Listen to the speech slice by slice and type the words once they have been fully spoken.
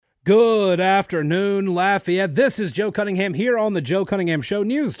Good afternoon, Lafayette. This is Joe Cunningham here on the Joe Cunningham Show.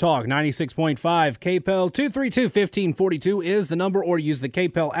 News Talk 96.5 KPEL 232-1542 is the number, or use the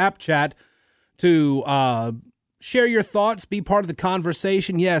KPEL app chat to share your thoughts, be part of the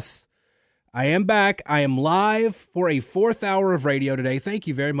conversation. Yes, I am back. I am live for a fourth hour of radio today. Thank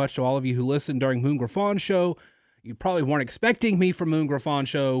you very much to all of you who listened during Moon Griffon Show. You probably weren't expecting me from Moon Griffon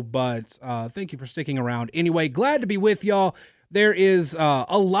Show, but thank you for sticking around. Anyway, glad to be with y'all. There is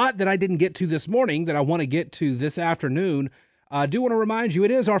a lot that I didn't get to this morning that I want to get to this afternoon. I do want to remind you,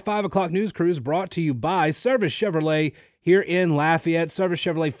 it is our 5 o'clock news cruise brought to you by Service Chevrolet here in Lafayette. Service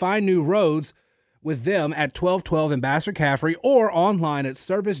Chevrolet, find new roads with them at 1212 Ambassador Caffrey or online at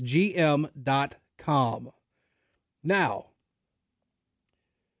servicegm.com. Now,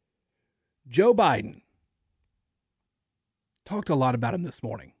 Joe Biden. Talked a lot about him this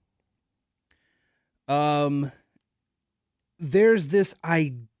morning. There's this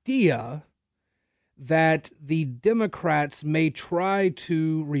idea that the Democrats may try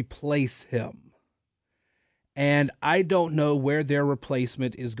to replace him. And I don't know where their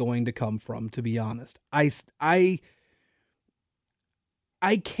replacement is going to come from, to be honest. I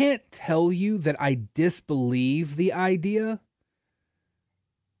can't tell you that I disbelieve the idea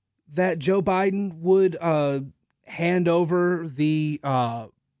that Joe Biden would hand over the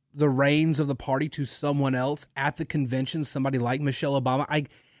reins of the party to someone else at the convention, somebody like Michelle Obama.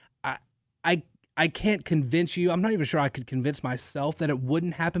 I can't convince you. I'm not even sure I could convince myself that it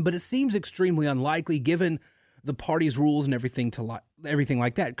wouldn't happen, but it seems extremely unlikely given the party's rules and everything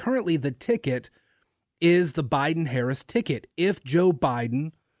like that. Currently, the ticket is the Biden-Harris ticket. If Joe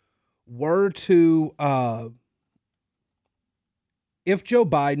Biden were to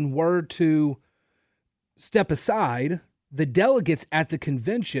step aside, the delegates at the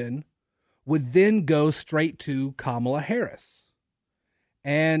convention would then go straight to Kamala Harris.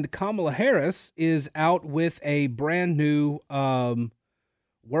 And Kamala Harris is out with a brand new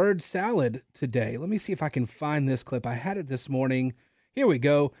word salad today. Let me see if I can find this clip. I had it this morning. Here we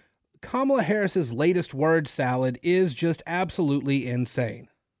go. Kamala Harris's latest word salad is just absolutely insane.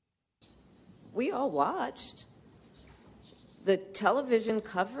 We all watched the television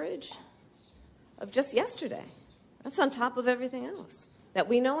coverage of just yesterday. That's on top of everything else that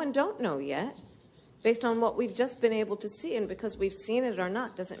we know and don't know yet, based on what we've just been able to see. And because we've seen it or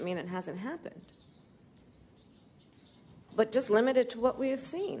not doesn't mean it hasn't happened. But just limited to what we have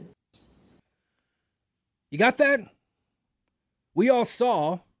seen. You got that? We all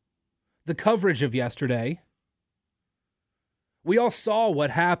saw the coverage of yesterday. We all saw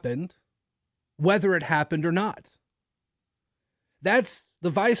what happened, whether it happened or not. That's the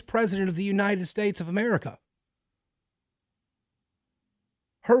Vice President of the United States of America.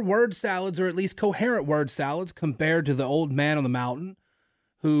 Her word salads are at least coherent word salads compared to the old man on the mountain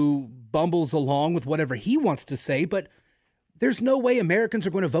who bumbles along with whatever he wants to say, but there's no way Americans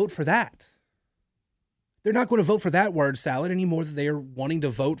are going to vote for that. They're not going to vote for that word salad any more than they are wanting to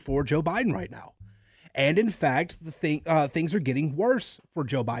vote for Joe Biden right now. And in fact, things are getting worse for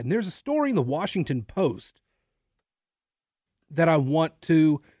Joe Biden. There's a story in the Washington Post that I want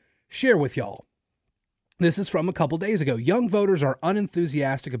to share with y'all. This is from a couple days ago. Young voters are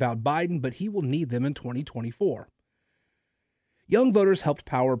unenthusiastic about Biden, but he will need them in 2024. Young voters helped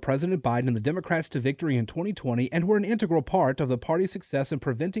power President Biden and the Democrats to victory in 2020 and were an integral part of the party's success in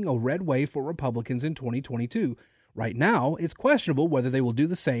preventing a red wave for Republicans in 2022. Right now, it's questionable whether they will do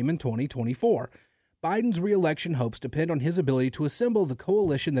the same in 2024. Biden's re-election hopes depend on his ability to assemble the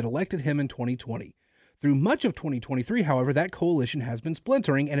coalition that elected him in 2020. Through much of 2023, however, that coalition has been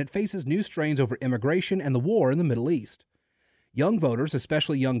splintering and it faces new strains over immigration and the war in the Middle East. Young voters,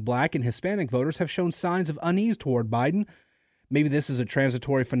 especially young Black and Hispanic voters, have shown signs of unease toward Biden. Maybe this is a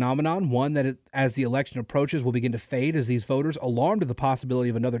transitory phenomenon, one that, as the election approaches, will begin to fade as these voters, alarmed at the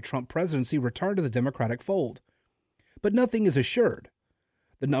possibility of another Trump presidency, return to the Democratic fold. But nothing is assured.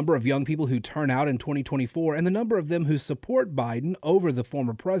 The number of young people who turn out in 2024 and the number of them who support Biden over the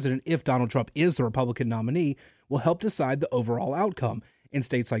former president, if Donald Trump is the Republican nominee, will help decide the overall outcome. In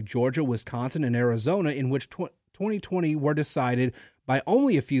states like Georgia, Wisconsin, and Arizona, in which 2020 were decided by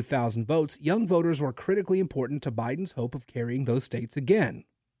only a few thousand votes, young voters were critically important to Biden's hope of carrying those states again.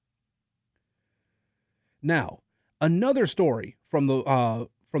 Now, another story from the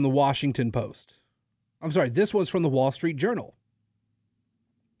Washington Post. I'm sorry, this was from the Wall Street Journal.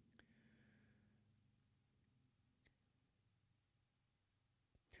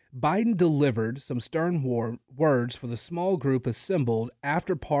 Biden delivered some stern words for the small group assembled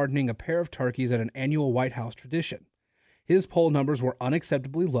after pardoning a pair of turkeys at an annual White House tradition. His poll numbers were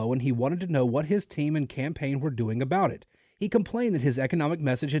unacceptably low, and he wanted to know what his team and campaign were doing about it. He complained that his economic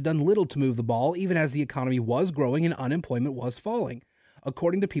message had done little to move the ball, even as the economy was growing and unemployment was falling,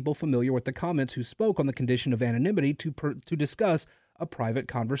 according to people familiar with the comments who spoke on the condition of anonymity to discuss a private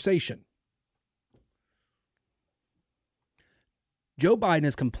conversation. Joe Biden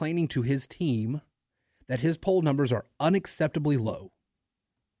is complaining to his team that his poll numbers are unacceptably low.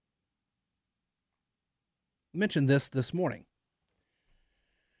 I mentioned this morning.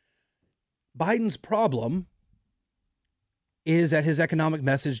 Biden's problem is that his economic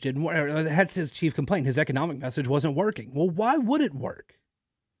message didn't work. That's his chief complaint. His economic message wasn't working. Well, why would it work?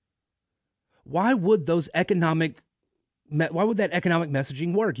 Why would that economic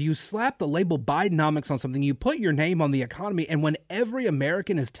messaging work? You slap the label Bidenomics on something, you put your name on the economy, and when every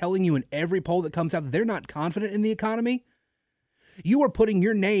American is telling you in every poll that comes out that they're not confident in the economy, you are putting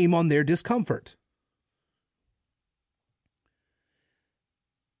your name on their discomfort.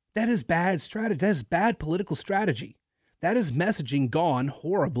 That is bad strategy. That is bad political strategy. That is messaging gone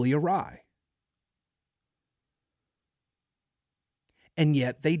horribly awry. And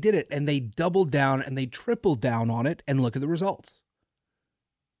yet they did it, and they doubled down and they tripled down on it, and look at the results.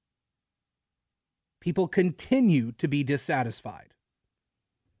 People continue to be dissatisfied.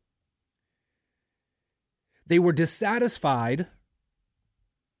 They were dissatisfied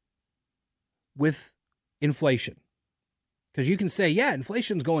with inflation. Because you can say, yeah,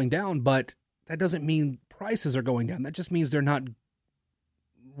 inflation's going down, but that doesn't mean prices are going down. That just means they're not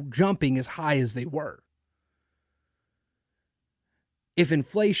jumping as high as they were. If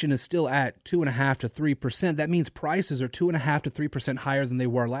inflation is still at 2.5% to 3%, that means prices are 2.5% to 3% higher than they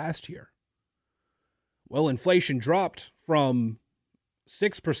were last year. Well, inflation dropped from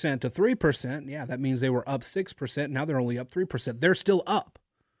 6% to 3%. Yeah, that means they were up 6%. Now they're only up 3%. They're still up.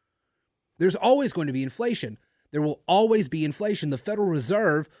 There's always going to be inflation. There will always be inflation. The Federal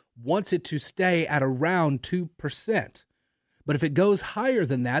Reserve wants it to stay at around 2%. But if it goes higher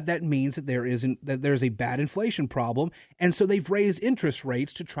than that, that means that there's a bad inflation problem. And so they've raised interest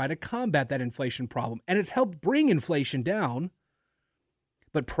rates to try to combat that inflation problem. And it's helped bring inflation down.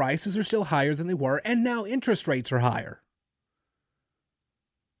 But prices are still higher than they were. And now interest rates are higher.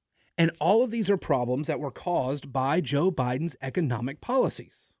 And all of these are problems that were caused by Joe Biden's economic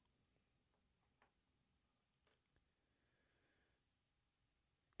policies.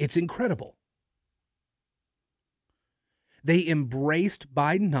 It's incredible. They embraced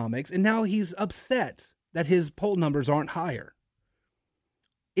Bidenomics, and now he's upset that his poll numbers aren't higher.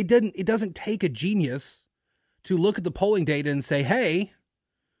 It doesn't take a genius to look at the polling data and say, hey,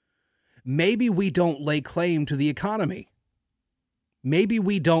 maybe we don't lay claim to the economy. Maybe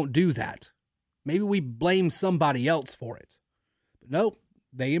we don't do that. Maybe we blame somebody else for it. But no,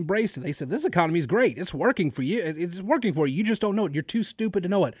 they embraced it. They said, this economy is great. It's working for you. It's working for you. You just don't know it. You're too stupid to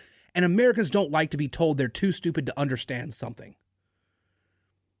know it. And Americans don't like to be told they're too stupid to understand something.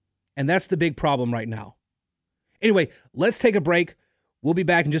 And that's the big problem right now. Anyway, let's take a break. We'll be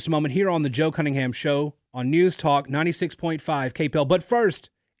back in just a moment here on the Joe Cunningham Show on News Talk 96.5 KPEL. But first,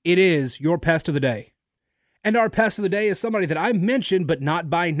 it is your pest of the day. And our pest of the day is somebody that I mentioned, but not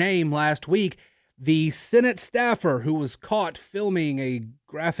by name last week. The Senate staffer who was caught filming a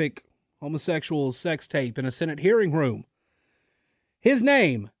graphic homosexual sex tape in a Senate hearing room. His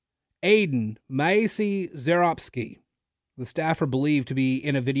name, Aiden Macy Zeropsky. The staffer believed to be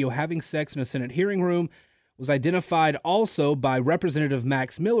in a video having sex in a Senate hearing room was identified also by Representative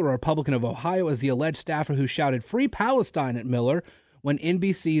Max Miller, a Republican of Ohio, as the alleged staffer who shouted "Free Palestine" at Miller when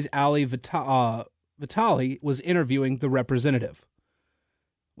NBC's Ali Vitali was interviewing the representative.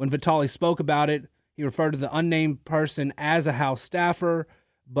 When Vitali spoke about it, he referred to the unnamed person as a House staffer,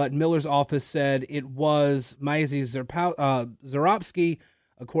 but Miller's office said it was Macy Zeropsky.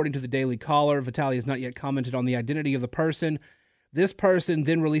 According to the Daily Caller, Vitali has not yet commented on the identity of the person. This person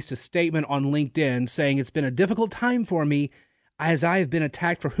then released a statement on LinkedIn saying, "It's been a difficult time for me as I have been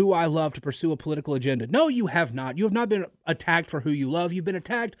attacked for who I love to pursue a political agenda." No, you have not. You have not been attacked for who you love. You've been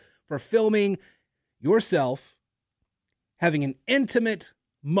attacked for filming yourself having an intimate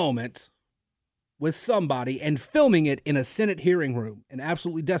moment with somebody and filming it in a Senate hearing room and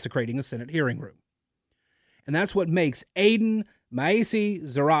absolutely desecrating a Senate hearing room. And that's what makes Aiden Macy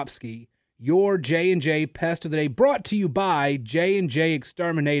Zeropsky your J&J Pest of the Day, brought to you by J&J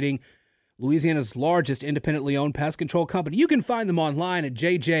Exterminating, Louisiana's largest independently owned pest control company. You can find them online at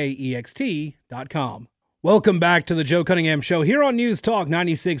jjext.com. Welcome back to the Joe Cunningham Show here on News Talk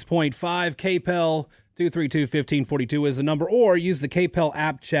 96.5. KPEL 232-1542 is the number, or use the KPEL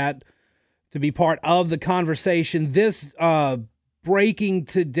app chat to be part of the conversation. This breaking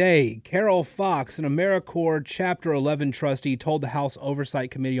today, Carol Fox, an AmeriCorps Chapter 11 trustee, told the House Oversight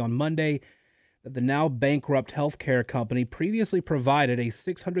Committee on Monday that the now bankrupt healthcare company previously provided a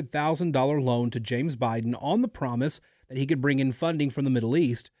 $600,000 loan to James Biden on the promise that he could bring in funding from the Middle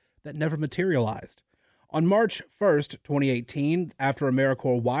East that never materialized. On March 1st, 2018, after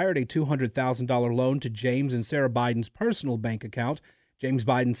AmeriCorps wired a $200,000 loan to James and Sarah Biden's personal bank account, James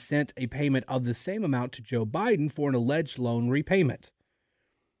Biden sent a payment of the same amount to Joe Biden for an alleged loan repayment.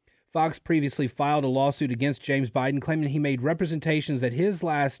 Fox previously filed a lawsuit against James Biden, claiming he made representations that his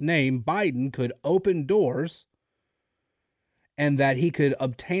last name, Biden, could open doors and that he could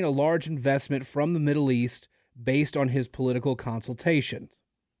obtain a large investment from the Middle East based on his political consultations.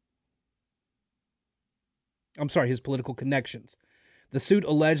 His political connections. The suit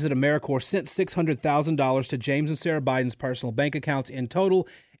alleged that AmeriCorps sent $600,000 to James and Sarah Biden's personal bank accounts in total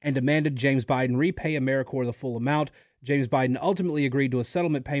and demanded James Biden repay AmeriCorps the full amount. James Biden ultimately agreed to a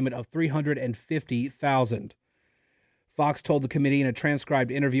settlement payment of $350,000. Fox told the committee in a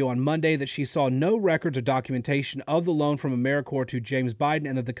transcribed interview on Monday that she saw no records or documentation of the loan from AmeriCorps to James Biden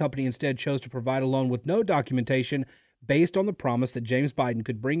and that the company instead chose to provide a loan with no documentation based on the promise that James Biden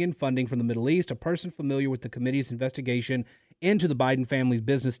could bring in funding from the Middle East. A person familiar with the committee's investigation into the Biden family's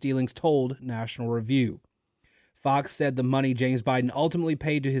business dealings told National Review. Fox said the money James Biden ultimately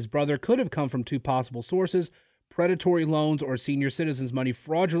paid to his brother could have come from two possible sources: predatory loans or senior citizens' money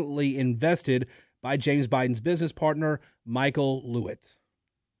fraudulently invested by James Biden's business partner, Michael Lewitt.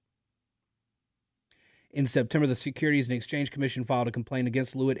 In September, the Securities and Exchange Commission filed a complaint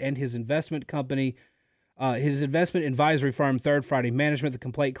against Lewitt and his investment company, his investment advisory firm, Third Friday Management. The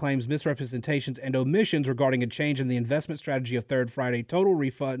complaint claims misrepresentations and omissions regarding a change in the investment strategy of Third Friday Total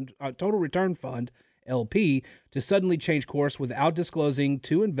Return Fund, LP, to suddenly change course without disclosing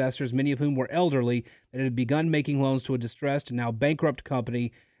to investors, many of whom were elderly, that it had begun making loans to a distressed and now bankrupt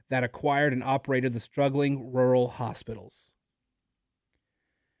company that acquired and operated the struggling rural hospitals.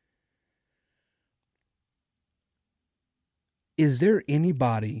 Is there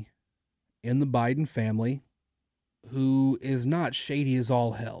anybody in the Biden family who is not shady as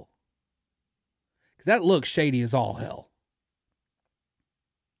all hell? Because that looks shady as all hell.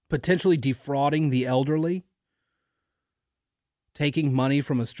 Potentially defrauding the elderly, taking money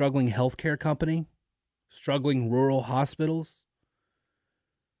from a struggling healthcare company, struggling rural hospitals.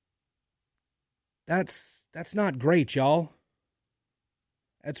 That's not great, y'all.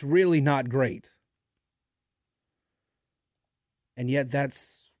 That's really not great. And yet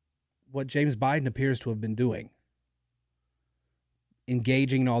that's what James Biden appears to have been doing.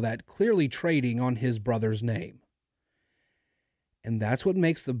 Engaging in all that, clearly trading on his brother's name. And that's what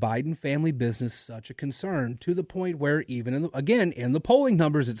makes the Biden family business such a concern, to the point where even, in the polling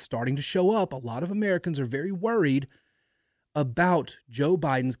numbers, it's starting to show up. A lot of Americans are very worried about Joe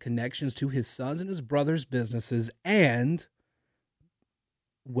Biden's connections to his sons and his brother's businesses and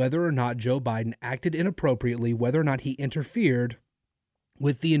whether or not Joe Biden acted inappropriately, whether or not he interfered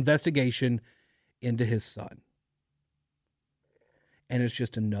with the investigation into his son. And it's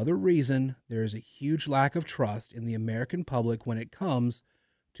just another reason there is a huge lack of trust in the American public when it comes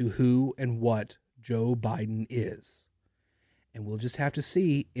to who and what Joe Biden is. And we'll just have to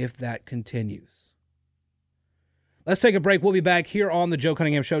see if that continues. Let's take a break. We'll be back here on the Joe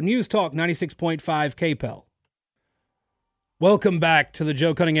Cunningham Show. News Talk 96.5 KPEL. Welcome back to the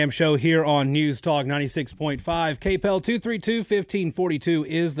Joe Cunningham Show here on News Talk 96.5 KPEL. 232-1542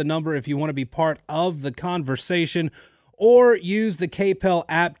 is the number if you want to be part of the conversation, or use the KPEL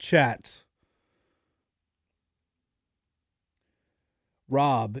app chat.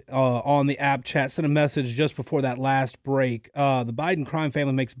 Rob on the app chat sent a message just before that last break. The Biden crime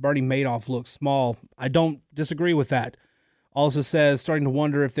family makes Bernie Madoff look small. I don't disagree with that. Also says, starting to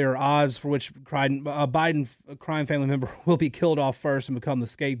wonder if there are odds for which Biden crime family member will be killed off first and become the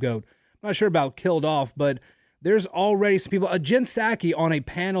scapegoat. I'm not sure about killed off, but there's already some people. Jen Psaki on a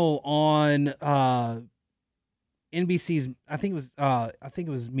panel on NBC's, I think it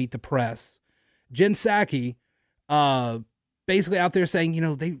was Meet the Press. Jen Psaki, basically out there saying,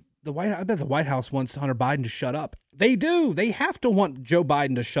 I bet the White House wants Hunter Biden to shut up. They do. They have to want Joe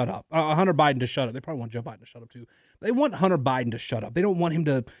Biden to shut up. Hunter Biden to shut up. They probably want Joe Biden to shut up too. They want Hunter Biden to shut up. They don't want him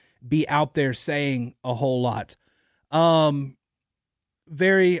to be out there saying a whole lot. I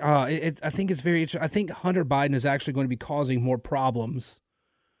think it's very interesting. I think Hunter Biden is actually going to be causing more problems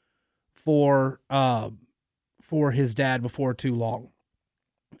for his dad before too long.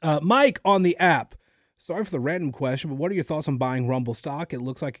 Mike on the app. Sorry for the random question, but what are your thoughts on buying Rumble stock? It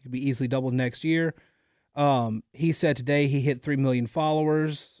looks like it could be easily doubled next year. He said today he hit 3 million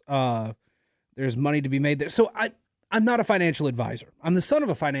followers. There's money to be made there. So I'm not a financial advisor. I'm the son of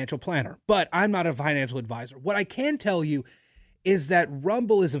a financial planner, but I'm not a financial advisor. What I can tell you is that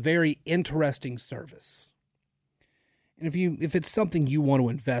Rumble is a very interesting service. And if it's something you want to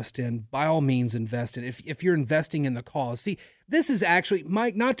invest in, by all means invest in. If you're investing in the cause. See, this is actually,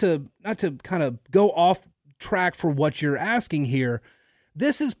 Mike, not to kind of go off track for what you're asking here.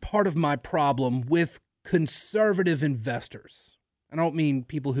 This is part of my problem with conservative investors. I don't mean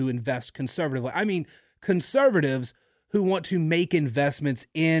people who invest conservatively. I mean conservatives who want to make investments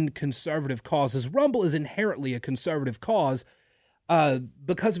in conservative causes. Rumble is inherently a conservative cause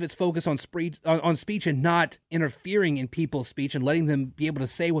because of its focus on speech and not interfering in people's speech and letting them be able to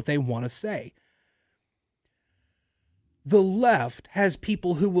say what they want to say. The left has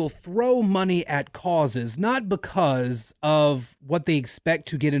people who will throw money at causes, not because of what they expect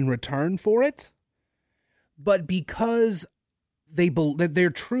to get in return for it, but because they're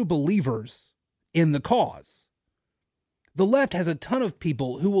true believers in the cause. The left has a ton of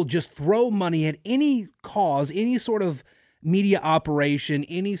people who will just throw money at any cause, any sort of media operation,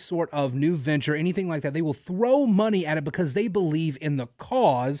 any sort of new venture, anything like that. They will throw money at it because they believe in the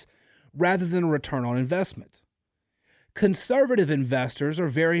cause rather than a return on investment. Conservative investors are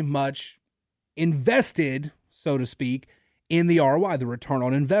very much invested, so to speak, in the ROI, the return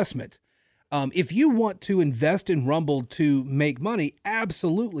on investment. If you want to invest in Rumble to make money,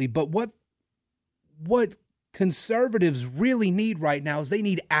 absolutely. But what conservatives really need right now is they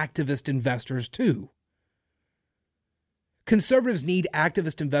need activist investors too. Conservatives need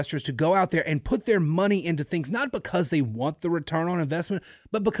activist investors to go out there and put their money into things, not because they want the return on investment,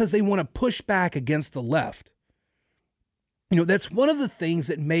 but because they want to push back against the left. You know, that's one of the things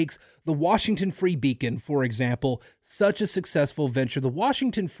that makes the Washington Free Beacon, for example, such a successful venture. The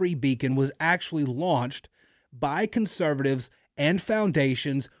Washington Free Beacon was actually launched by conservatives and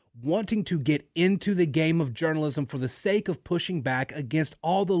foundations wanting to get into the game of journalism for the sake of pushing back against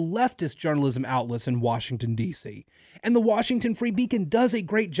all the leftist journalism outlets in Washington, D.C. And the Washington Free Beacon does a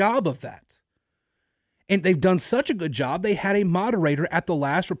great job of that. And they've done such a good job, they had a moderator at the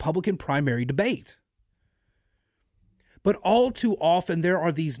last Republican primary debate. But all too often, there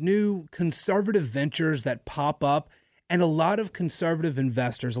are these new conservative ventures that pop up, and a lot of conservative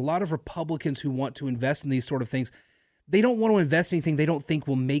investors, a lot of Republicans who want to invest in these sort of things, they don't want to invest in anything they don't think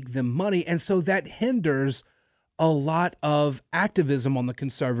will make them money. And so that hinders a lot of activism on the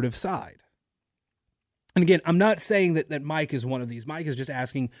conservative side. And again, I'm not saying that Mike is one of these. Mike is just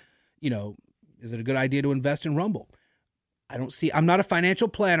asking, is it a good idea to invest in Rumble? I'm not a financial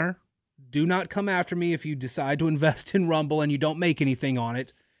planner. Do not come after me if you decide to invest in Rumble and you don't make anything on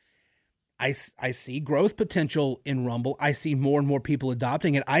it. I see growth potential in Rumble. I see more and more people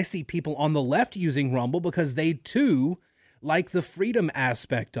adopting it. I see people on the left using Rumble because they too like the freedom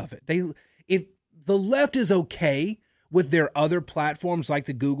aspect of it. If the left is okay with their other platforms like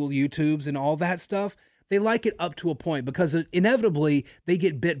the Google, YouTubes, and all that stuff, they like it up to a point because inevitably they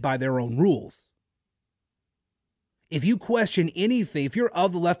get bit by their own rules. If you question anything, if you're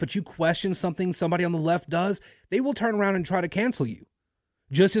of the left but you question something somebody on the left does, they will turn around and try to cancel you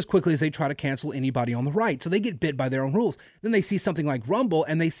just as quickly as they try to cancel anybody on the right. So they get bit by their own rules. Then they see something like Rumble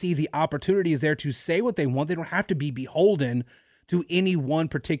and they see the opportunity is there to say what they want. They don't have to be beholden to any one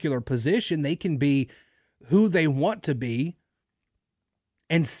particular position. They can be who they want to be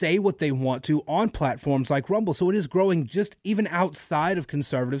and say what they want to on platforms like Rumble. So it is growing just even outside of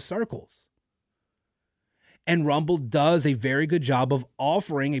conservative circles. And Rumble does a very good job of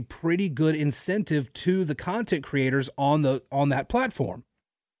offering a pretty good incentive to the content creators on that platform.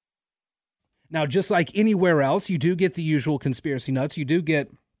 Now, just like anywhere else, you do get the usual conspiracy nuts. You do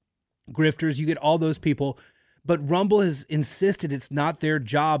get grifters. You get all those people. But Rumble has insisted it's not their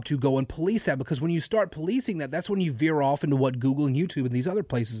job to go and police that, because when you start policing that, that's when you veer off into what Google and YouTube and these other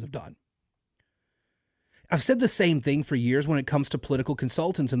places have done. I've said the same thing for years when it comes to political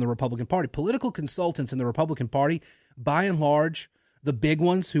consultants in the Republican Party. Political consultants in the Republican Party, by and large, the big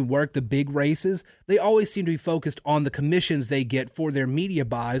ones who work the big races, they always seem to be focused on the commissions they get for their media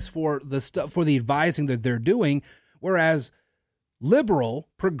buys, for the advising that they're doing, whereas liberal,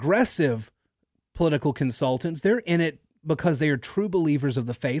 progressive political consultants, they're in it because they are true believers of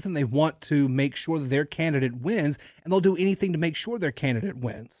the faith and they want to make sure that their candidate wins, and they'll do anything to make sure their candidate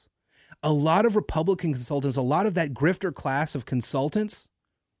wins. A lot of Republican consultants, a lot of that grifter class of consultants,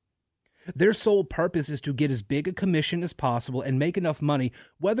 their sole purpose is to get as big a commission as possible and make enough money,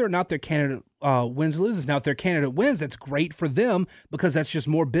 whether or not their candidate wins or loses. Now, if their candidate wins, that's great for them because that's just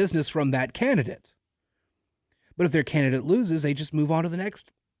more business from that candidate. But if their candidate loses, they just move on to the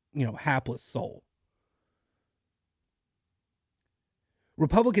next, hapless soul.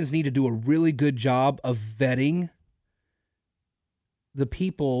 Republicans need to do a really good job of vetting the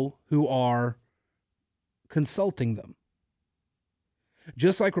people who are consulting them.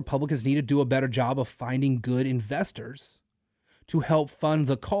 Just like Republicans need to do a better job of finding good investors to help fund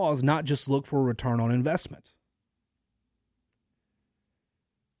the cause, not just look for a return on investment.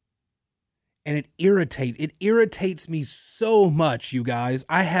 And it irritates me so much, you guys.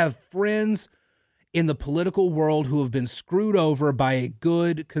 I have friends in the political world who have been screwed over by a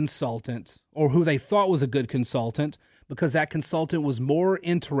good consultant, or who they thought was a good consultant, because that consultant was more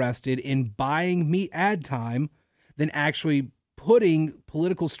interested in buying me ad time than actually putting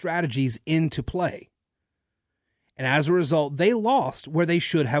political strategies into play. And as a result, they lost where they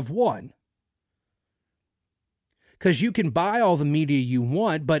should have won. Because you can buy all the media you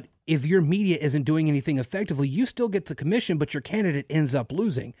want, but if your media isn't doing anything effectively, you still get the commission, but your candidate ends up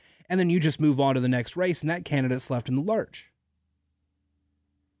losing. And then you just move on to the next race, and that candidate's left in the lurch.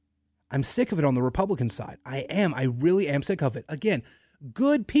 I'm sick of it on the Republican side. I really am sick of it. Again,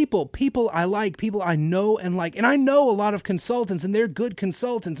 good people I like, people I know and like. And I know a lot of consultants, and they're good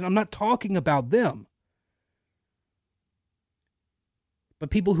consultants, and I'm not talking about them. But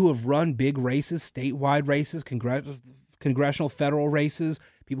people who have run big races, statewide races, congressional federal races,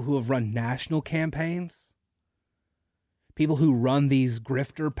 people who have run national campaigns, people who run these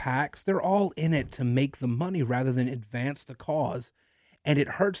grifter PACs, they're all in it to make the money rather than advance the cause. And it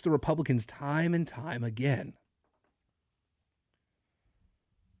hurts the Republicans time and time again.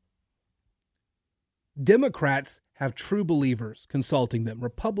 Democrats have true believers consulting them.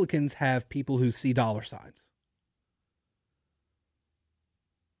 Republicans have people who see dollar signs.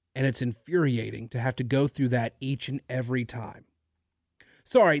 And it's infuriating to have to go through that each and every time.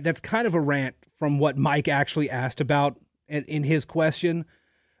 Sorry, that's kind of a rant from what Mike actually asked about in his question.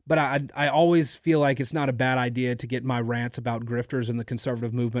 But I always feel like it's not a bad idea to get my rants about grifters and the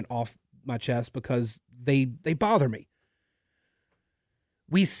conservative movement off my chest, because they bother me.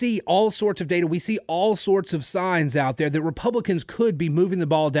 We see all sorts of data. We see all sorts of signs out there that Republicans could be moving the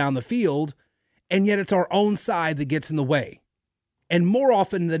ball down the field, and yet it's our own side that gets in the way. And more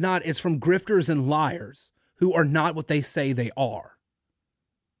often than not, it's from grifters and liars who are not what they say they are.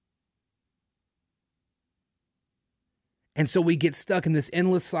 And so we get stuck in this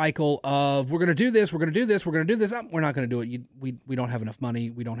endless cycle of, we're going to do this, we're going to do this, we're going to do this. We're not going to do it. We don't have enough money.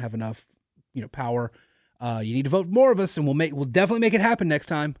 We don't have enough, power. You need to vote more of us, and we'll definitely make it happen next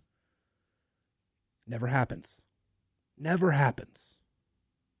time. Never happens. Never happens.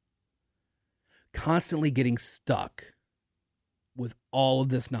 Constantly getting stuck with all of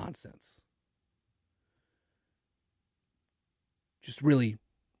this nonsense. Just really,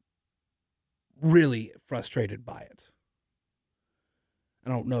 really frustrated by it. I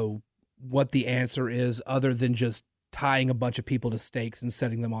don't know what the answer is other than just tying a bunch of people to stakes and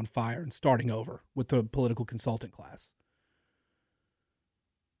setting them on fire and starting over with the political consultant class.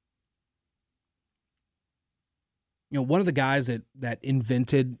 One of the guys that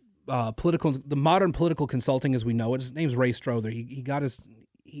invented the modern political consulting as we know it, his name's Ray Strother. He got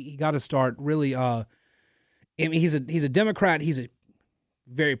to start really. He's a Democrat. He's a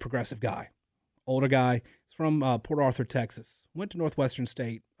very progressive guy, older guy. He's from Port Arthur, Texas. Went to Northwestern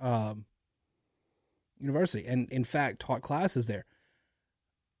State University, and in fact taught classes there.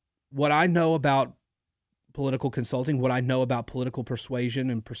 What I know about political consulting, what I know about political persuasion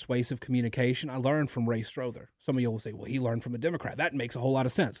and persuasive communication, I learned from Ray Strother. Some of you will say, well, he learned from a Democrat. That makes a whole lot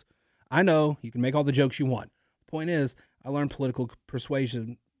of sense. I know you can make all the jokes you want. The point is, I learned political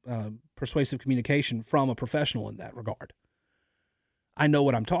persuasion, persuasive communication from a professional in that regard. I know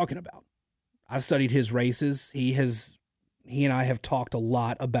what I'm talking about. I've studied his races. He and I have talked a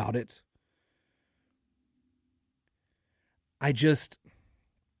lot about it.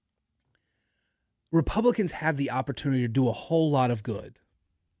 Republicans have the opportunity to do a whole lot of good.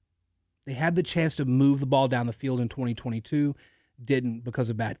 They had the chance to move the ball down the field in 2022, didn't because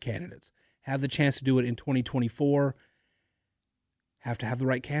of bad candidates. Have the chance to do it in 2024, have to have the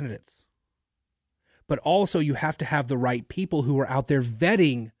right candidates. But also you have to have the right people who are out there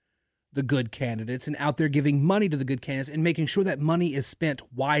vetting the good candidates and out there giving money to the good candidates and making sure that money is spent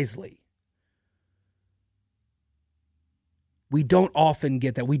wisely. We don't often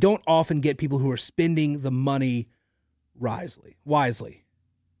get that. We don't often get people who are spending the money wisely.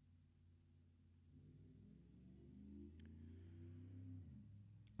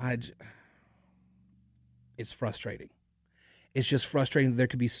 It's frustrating. It's just frustrating that there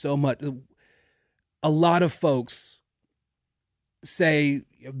could be so much. A lot of folks say,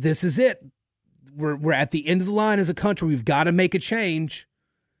 this is it. We're at the end of the line as a country. We've got to make a change.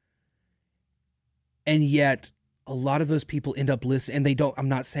 And yet a lot of those people end up listening, and they don't. I'm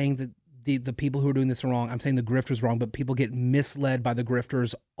not saying that the people who are doing this are wrong. I'm saying the grifters are wrong, but people get misled by the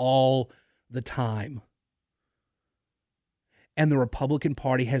grifters all the time. And the Republican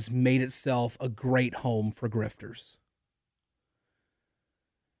Party has made itself a great home for grifters.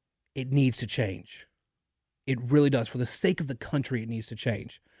 It needs to change. It really does. For the sake of the country, it needs to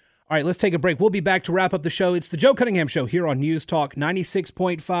change. All right, let's take a break. We'll be back to wrap up the show. It's the Joe Cunningham Show here on News Talk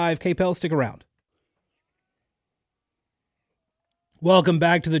 96.5. KPEL, stick around. Welcome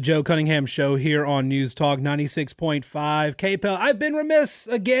back to the Joe Cunningham Show here on News Talk 96.5. KPEL, I've been remiss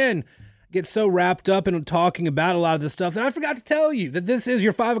again. Get so wrapped up in talking about a lot of this stuff that I forgot to tell you that this is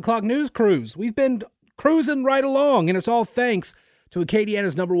your 5 o'clock news cruise. We've been cruising right along, and it's all thanks to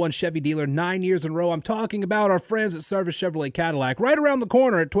Acadiana's #1 Chevy dealer 9 years in a row. I'm talking about our friends at Service Chevrolet Cadillac, right around the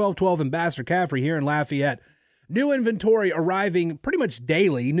corner at 1212 Ambassador Caffrey here in Lafayette. New inventory arriving pretty much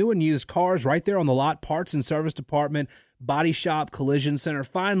daily. New and used cars right there on the lot. Parts and service department, body shop, collision center,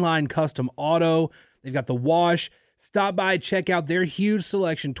 fine line custom auto. They've got the wash. Stop by, check out their huge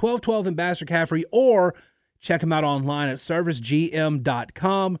selection, 1212 Ambassador Caffrey, or check them out online at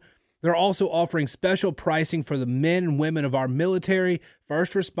servicegm.com. They're also offering special pricing for the men and women of our military,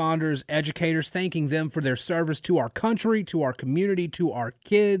 first responders, educators, thanking them for their service to our country, to our community, to our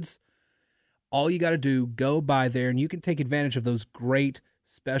kids. All you got to do, go by there, and you can take advantage of those great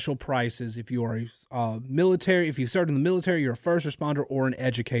special prices if you are military, if you served in the military, you're a first responder, or an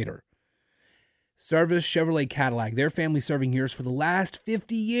educator. Service Chevrolet Cadillac, their family serving yours for the last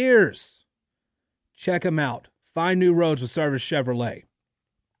 50 years. Check them out. Find new roads with Service Chevrolet.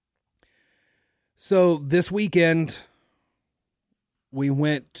 So this weekend, we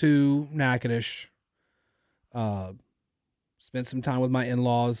went to Natchitoches, spent some time with my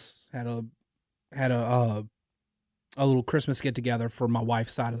in-laws, had a little Christmas get-together for my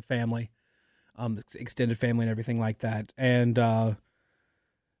wife's side of the family, extended family and everything like that. And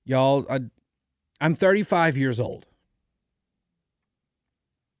y'all, I'm 35 years old.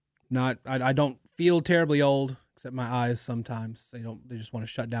 I don't feel terribly old, except my eyes sometimes. They just want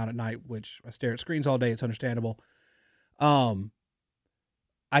to shut down at night, which I stare at screens all day. It's understandable. I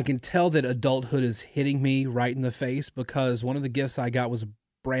can tell that adulthood is hitting me right in the face because one of the gifts I got was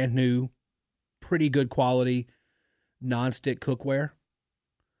brand new, pretty good quality, nonstick cookware.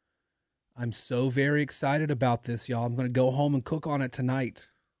 I'm so very excited about this, y'all. I'm going to go home and cook on it tonight.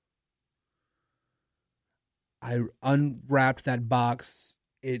 I unwrapped that box.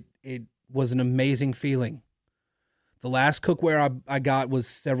 It was an amazing feeling. The last cookware I got was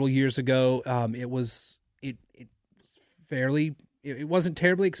several years ago. It wasn't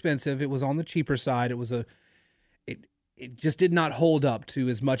terribly expensive. It was on the cheaper side. It just did not hold up to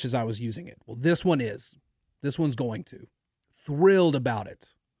as much as I was using it. Well, this one is. This one's going to. Thrilled about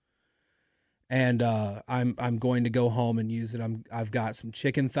it. And I'm going to go home and use it. I've got some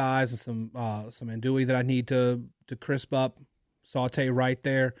chicken thighs and some andouille that I need to crisp up, saute right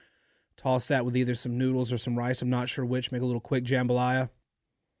there. Toss that with either some noodles or some rice. I'm not sure which. Make a little quick jambalaya.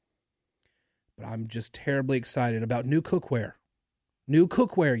 But I'm just terribly excited about new cookware. New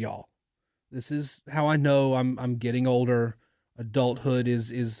cookware, y'all. This is how I know I'm getting older. Adulthood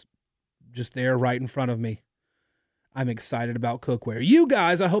is just there right in front of me. I'm excited about cookware. You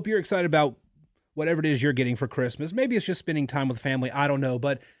guys, I hope you're excited about whatever it is you're getting for Christmas. Maybe it's just spending time with family. I don't know,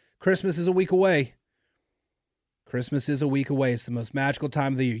 but Christmas is a week away. Christmas is a week away. It's the most magical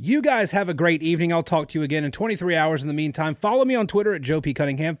time of the year. You guys have a great evening. I'll talk to you again in 23 hours. In the meantime, follow me on Twitter at Joe P.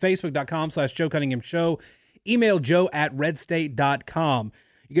 Cunningham, Facebook.com/Joe Cunningham Show, email joe@redstate.com.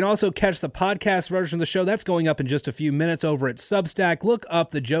 You can also catch the podcast version of the show. That's going up in just a few minutes over at Substack. Look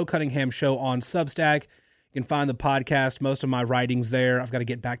up the Joe Cunningham Show on Substack. You can find the podcast, most of my writings there. I've got to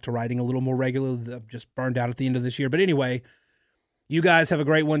get back to writing a little more regularly. I'm just burned out at the end of this year. But anyway, you guys have a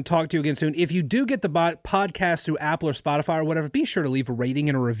great one. Talk to you again soon. If you do get the podcast through Apple or Spotify or whatever, be sure to leave a rating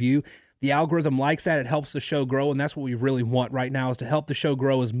and a review. The algorithm likes that. It helps the show grow, and that's what we really want right now is to help the show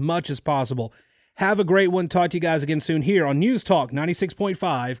grow as much as possible. Have a great one. Talk to you guys again soon here on News Talk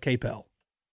 96.5 KPEL.